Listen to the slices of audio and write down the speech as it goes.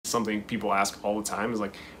something people ask all the time is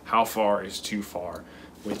like, how far is too far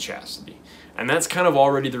with chastity? And that's kind of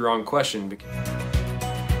already the wrong question.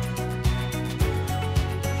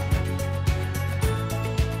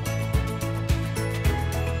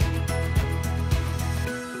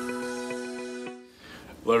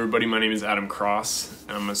 Hello everybody, my name is Adam Cross.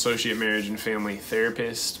 I'm an associate marriage and family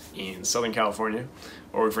therapist in Southern California.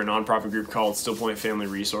 I work for a nonprofit group called Still Point Family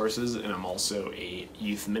Resources, and I'm also a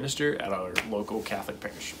youth minister at our local Catholic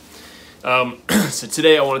parish. So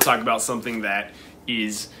today I want to talk about something that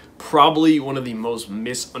is probably one of the most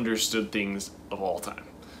misunderstood things of all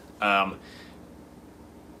time.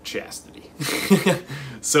 Chastity.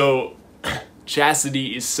 So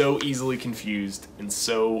chastity is so easily confused and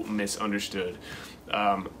so misunderstood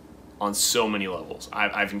on so many levels.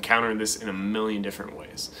 I've encountered this in a million different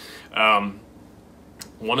ways.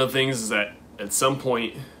 One of the things is that at some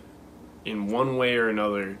point, in one way or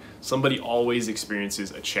another, somebody always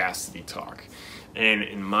experiences a chastity talk. And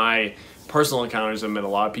in my personal encounters, I've met a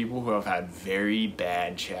lot of people who have had very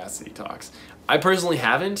bad chastity talks. I personally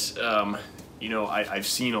haven't. You know, I've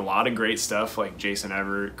seen a lot of great stuff like Jason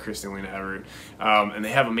Everett, Christina Everett, and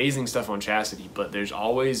they have amazing stuff on chastity, but there's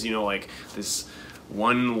always, you know, like this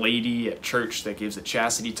one lady at church that gives a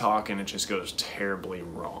chastity talk and it just goes terribly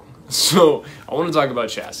wrong. So I want to talk about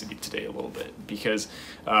chastity today a little bit because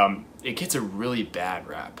it gets a really bad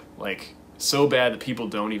rap, like so bad that people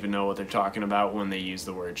don't even know what they're talking about when they use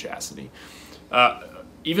the word chastity.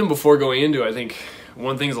 Even before going into it, I think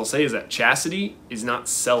one of the things I'll say is that chastity is not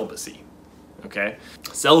celibacy. Okay,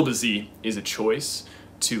 celibacy is a choice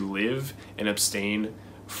to live and abstain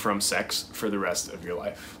from sex for the rest of your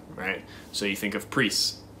life, right? So you think of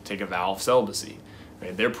priests, take a vow of celibacy,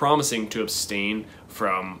 right? They're promising to abstain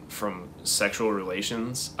from sexual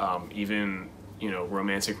relations, even, you know,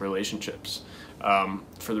 romantic relationships,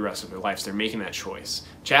 for the rest of their lives. They're making that choice.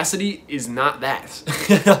 Chastity is not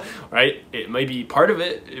that, right? It might be part of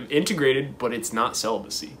it, integrated, but it's not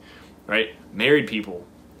celibacy, right? Married people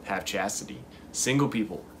have chastity. Single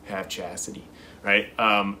people have chastity, right?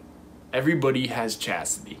 Everybody has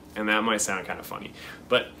chastity, and that might sound kind of funny.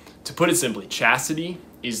 But to put it simply, chastity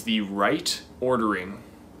is the right ordering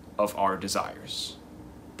of our desires.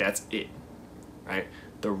 That's it, right?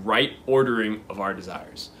 The right ordering of our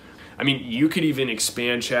desires. I mean, you could even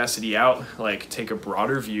expand chastity out, like take a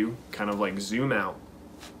broader view, kind of like zoom out,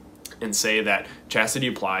 and say that chastity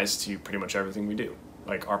applies to pretty much everything we do,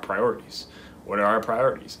 like our priorities. What are our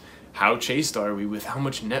priorities? How chaste are we with how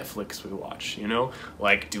much Netflix we watch, you know?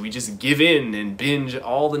 Like, do we just give in and binge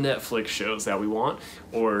all the Netflix shows that we want?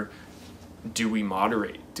 Or do we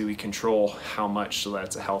moderate? Do we control how much so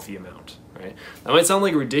that's a healthy amount, right? That might sound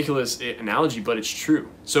like a ridiculous analogy, but it's true.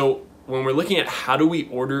 So when we're looking at how do we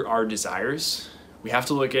order our desires, we have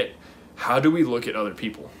to look at how do we look at other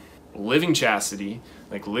people. Living chastity,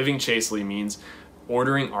 like living chastely, means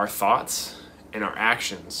ordering our thoughts and our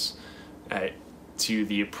actions to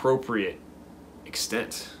the appropriate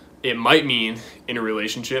extent. It might mean in a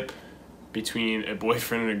relationship between a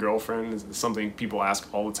boyfriend and a girlfriend, is something people ask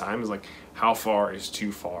all the time, is like, how far is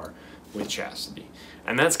too far with chastity?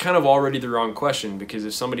 And that's kind of already the wrong question, because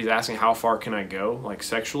if somebody's asking how far can I go, like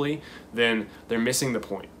sexually, then they're missing the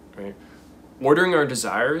point, right? Ordering our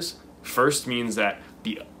desires first means that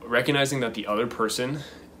recognizing that the other person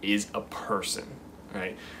is a person,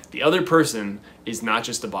 right? The other person is not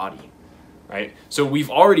just a body. Right? So we've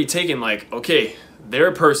already taken like, okay, they're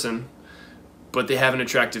a person, but they have an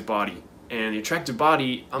attractive body. And the attractive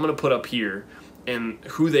body, I'm going to put up here. And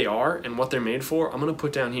who they are and what they're made for, I'm going to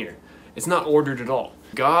put down here. It's not ordered at all.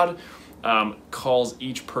 God calls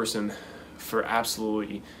each person for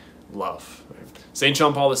absolutely love. Right? St.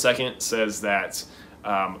 John Paul II says that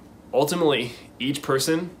ultimately each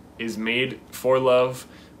person is made for love,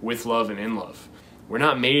 with love, and in love. We're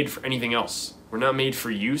not made for anything else. We're not made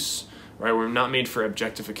for use. Right? We're not made for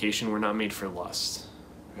objectification. We're not made for lust.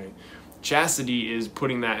 Right? Chastity is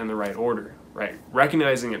putting that in the right order. Right?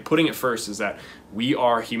 Recognizing it, putting it first, is that we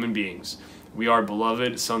are human beings. We are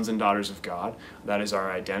beloved sons and daughters of God. That is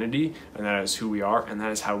our identity, and that is who we are, and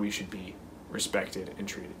that is how we should be respected and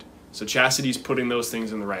treated. So chastity is putting those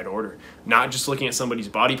things in the right order. Not just looking at somebody's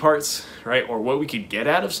body parts, right, or what we could get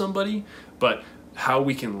out of somebody, but how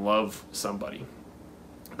we can love somebody.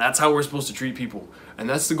 That's how we're supposed to treat people. And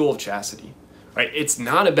that's the goal of chastity, right? It's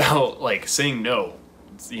not about like saying no,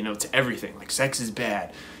 you know, to everything. Like sex is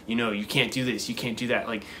bad. You know, you can't do this, you can't do that.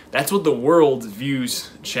 Like that's what the world views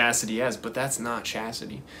chastity as, but that's not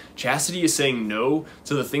chastity. Chastity is saying no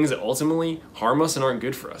to the things that ultimately harm us and aren't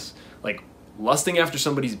good for us. Like lusting after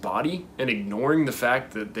somebody's body and ignoring the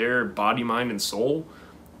fact that their body, mind, and soul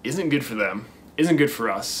isn't good for them isn't good for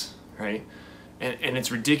us, right? And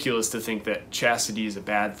it's ridiculous to think that chastity is a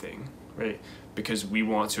bad thing, right? Because we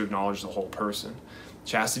want to acknowledge the whole person.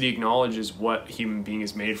 Chastity acknowledges what a human being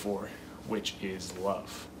is made for, which is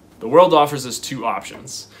love. The world offers us two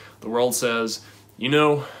options. The world says,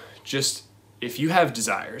 just if you have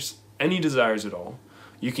desires, any desires at all,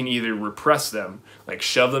 you can either repress them, like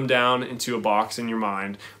shove them down into a box in your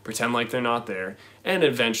mind, pretend like they're not there, and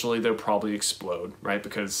eventually they'll probably explode, right?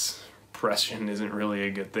 Because repression isn't really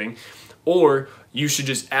a good thing. Or you should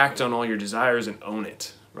just act on all your desires and own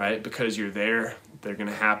it, right? Because you're there, they're going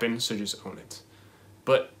to happen, so just own it.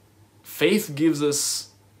 But faith gives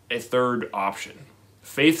us a third option.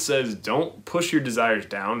 Faith says don't push your desires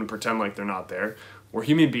down and pretend like they're not there. We're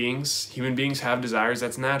human beings. Human beings have desires.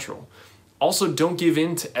 That's natural. Also, don't give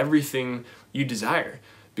in to everything you desire,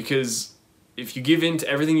 because if you give in to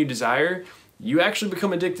everything you desire, you actually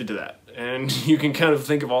become addicted to that. And you can kind of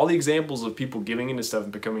think of all the examples of people giving into stuff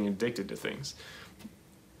and becoming addicted to things.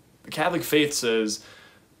 The Catholic faith says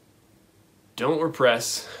don't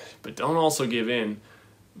repress, but don't also give in.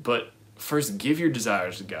 But first, give your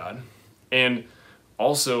desires to God, and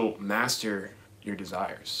also master your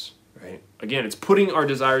desires, right? Again, it's putting our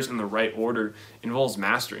desires in the right order. It involves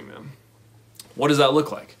mastering them. What does that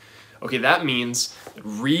look like? Okay, that means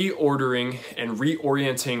reordering and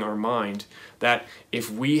reorienting our mind, that if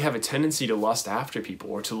we have a tendency to lust after people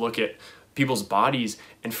or to look at people's bodies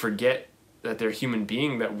and forget that they're a human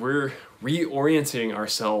being, that we're reorienting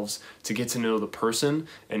ourselves to get to know the person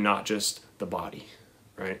and not just the body,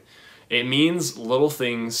 right? It means little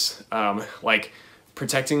things like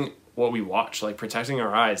protecting what we watch, like protecting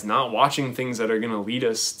our eyes, not watching things that are going to lead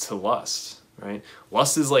us to lust. Right?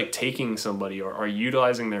 Lust is like taking somebody or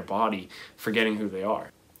utilizing their body, forgetting who they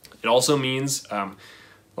are. It also means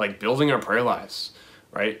like building our prayer lives,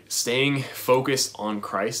 right? Staying focused on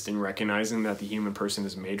Christ and recognizing that the human person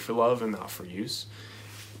is made for love and not for use.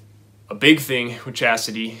 A big thing with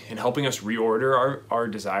chastity and helping us reorder our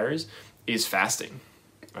desires is fasting,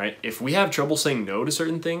 right? If we have trouble saying no to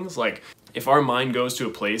certain things, like if our mind goes to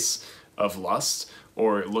a place of lust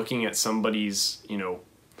or looking at somebody's,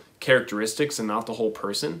 characteristics and not the whole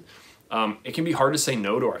person, it can be hard to say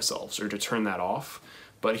no to ourselves or to turn that off.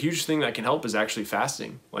 But a huge thing that can help is actually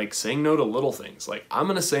fasting, like saying no to little things. Like, I'm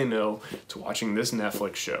going to say no to watching this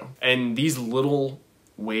Netflix show. And these little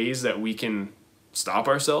ways that we can stop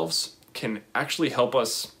ourselves can actually help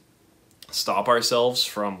us stop ourselves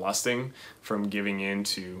from lusting, from giving in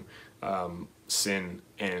to sin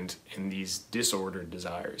and these disordered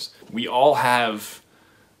desires. We all have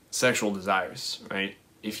sexual desires, right?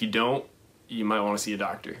 If you don't, you might want to see a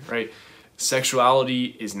doctor, right? Sexuality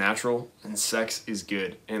is natural and sex is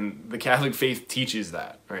good. And the Catholic faith teaches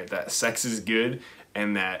that, right? That sex is good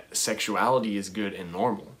and that sexuality is good and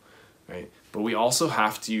normal, right? But we also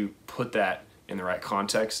have to put that in the right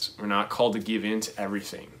context. We're not called to give in to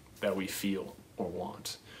everything that we feel or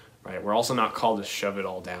want, right? We're also not called to shove it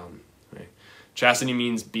all down, right? Chastity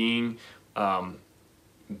means being the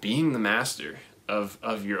master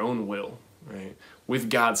of your own will, right? With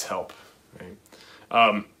God's help,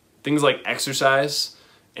 right? Things like exercise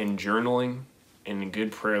and journaling and a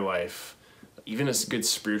good prayer life, even a good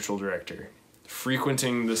spiritual director,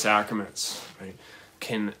 frequenting the sacraments, right,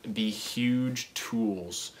 can be huge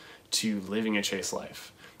tools to living a chaste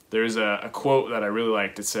life. There's a quote that I really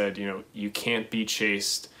liked that said, you can't be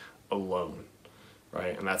chaste alone,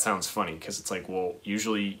 right? And that sounds funny because it's like, well,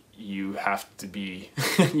 usually you have to be,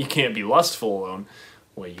 you can't be lustful alone.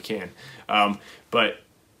 Well, you can, but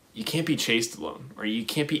you can't be chaste alone, or you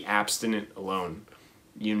can't be abstinent alone.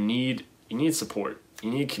 You need support.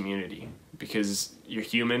 You need community, because you're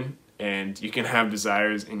human and you can have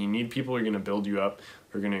desires, and you need people who are going to build you up,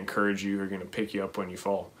 who are going to encourage you, who are going to pick you up when you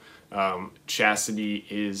fall. Chastity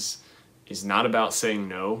is not about saying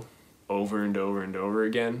no over and over and over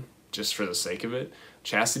again just for the sake of it.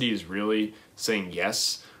 Chastity is really saying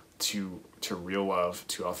yes to real love,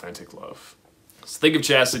 to authentic love. So think of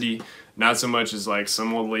chastity not so much as like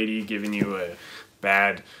some old lady giving you a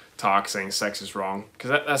bad talk saying sex is wrong, because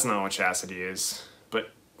that's not what chastity is. But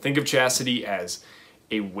think of chastity as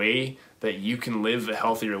a way that you can live a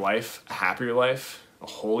healthier life, a happier life, a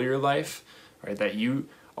holier life, right? That you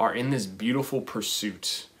are in this beautiful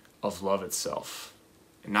pursuit of love itself,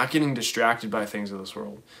 and not getting distracted by things of this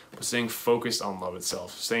world, but staying focused on love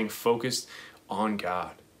itself, staying focused on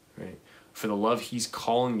God, right? For the love He's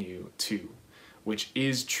calling you to, which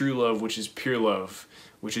is true love, which is pure love,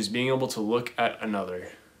 which is being able to look at another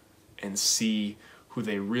and see who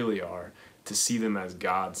they really are, to see them as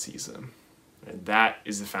God sees them. And that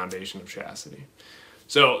is the foundation of chastity.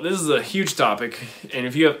 So this is a huge topic, and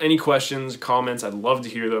if you have any questions, comments, I'd love to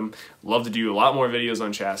hear them. Love to do a lot more videos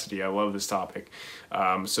on chastity. I love this topic.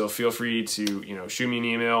 So feel free to shoot me an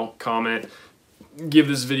email, comment, give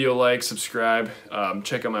this video a like, subscribe,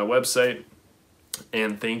 check out my website,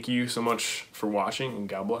 and thank you so much for watching, and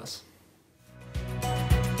God bless.